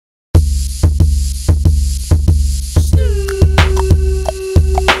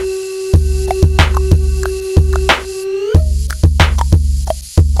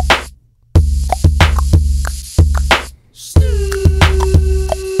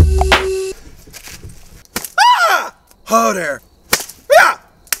Hello there. Yeah!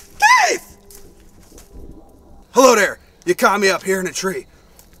 Keith! Hello there. You caught me up here in a tree.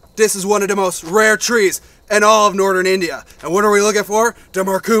 This is one of the most rare trees in all of northern India. And what are we looking for? The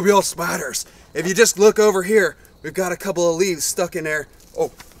marsupial spiders. If you just look over here, we've got a couple of leaves stuck in there.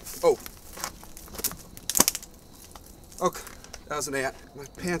 Oh, that was an ant. My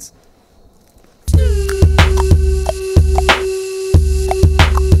pants.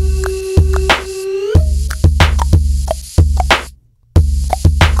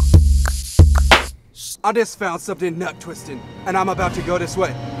 I just found something nut twisting, and I'm about to go this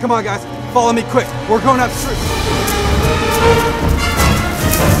way. Come on, guys, follow me quick. We're going up street.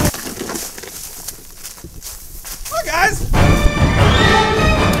 Look, guys.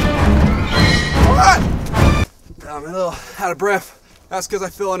 What? I'm a little out of breath. That's because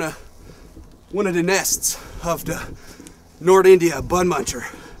I fell in one of the nests of the North India bud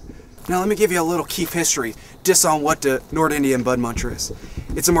muncher. Now let me give you a little Keith history just on what the North Indian bud muncher is.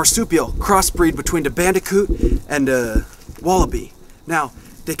 It's a marsupial crossbreed between the bandicoot and the wallaby. Now,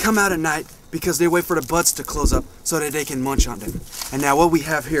 they come out at night because they wait for the buds to close up so that they can munch on them. And now what we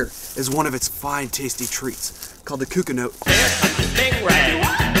have here is one of its fine tasty treats called the coconut. There's the stingray.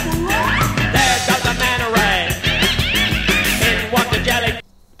 There goes the manta ray. In walked the jelly.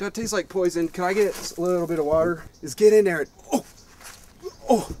 That tastes like poison. Can I get a little bit of water? Just get in there and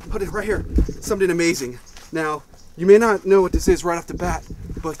put it right here. Something amazing. Now, you may not know what this is right off the bat,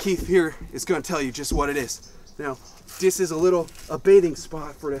 but Keith here is going to tell you just what it is. Now, this is a baiting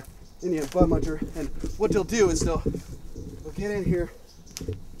spot for the Indian bud muncher, and what they'll do is they'll get in here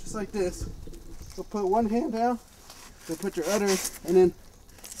just like this. They'll put one hand down, they'll put your other, and then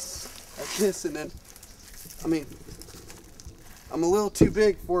like this, and then, I'm a little too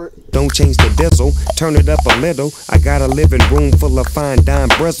big for it. Don't change the diesel, turn it up a little. I got a living room full of fine dime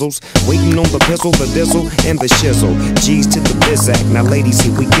bristles. Waiting on the pistol, the diesel, and the shizzle. G's to the bizac, now ladies,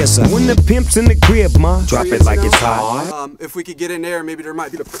 here we kiss her. When the pimp's in the crib, ma, drop it like it's hot. If we could get in there, maybe there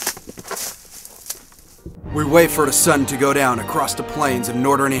might be We wait for the sun to go down across the plains of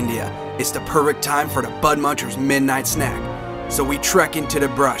northern India. It's the perfect time for the bud muncher's midnight snack. So we trek into the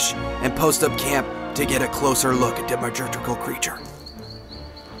brush and post up camp to get a closer look at the magical creature.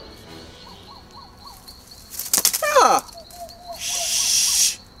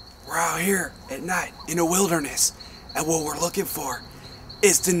 Shh! We're out here at night in a wilderness, and what we're looking for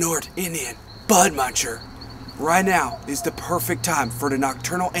is the North Indian bud muncher. Right now is the perfect time for the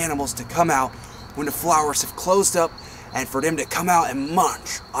nocturnal animals to come out when the flowers have closed up, and for them to come out and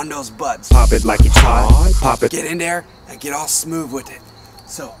munch on those buds. Pop it like it's hot, pop it. Get in there and get all smooth with it.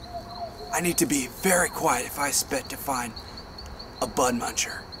 So, I need to be very quiet if I expect to find a bud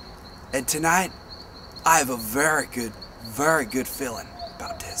muncher. And tonight, I have a very good feeling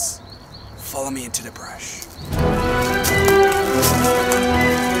about this. Follow me into the brush. Be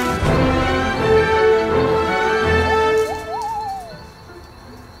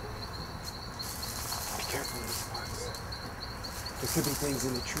careful in these parts. There could be things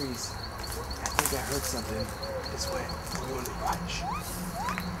in the trees. I think I heard something this way. We want to watch.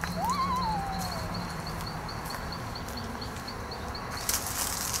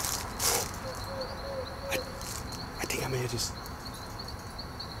 I think I may have just...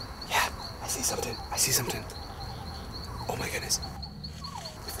 Yeah, I see something. Oh my goodness.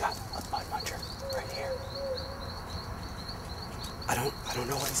 We've got a bud muncher right here. I don't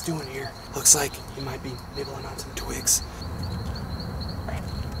know what he's doing here. Looks like he might be nibbling on some twigs.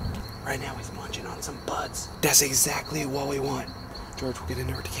 Right now he's munching on some buds. That's exactly what we want. George, we'll get in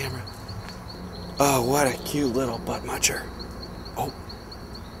there with the camera. Oh, what a cute little bud muncher. Oh,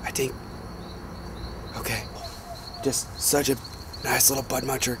 I think... Okay. Just such a nice little bud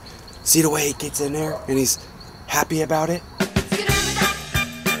muncher. See the way he gets in there and he's happy about it?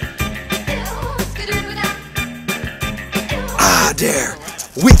 Ah, there.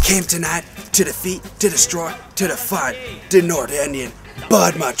 We came tonight to defeat, to destroy, to define the North Indian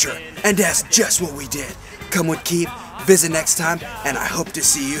bud muncher. And that's just what we did. Come with Keith, visit next time, and I hope to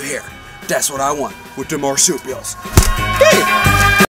see you here. That's what I want with the marsupials. Hey!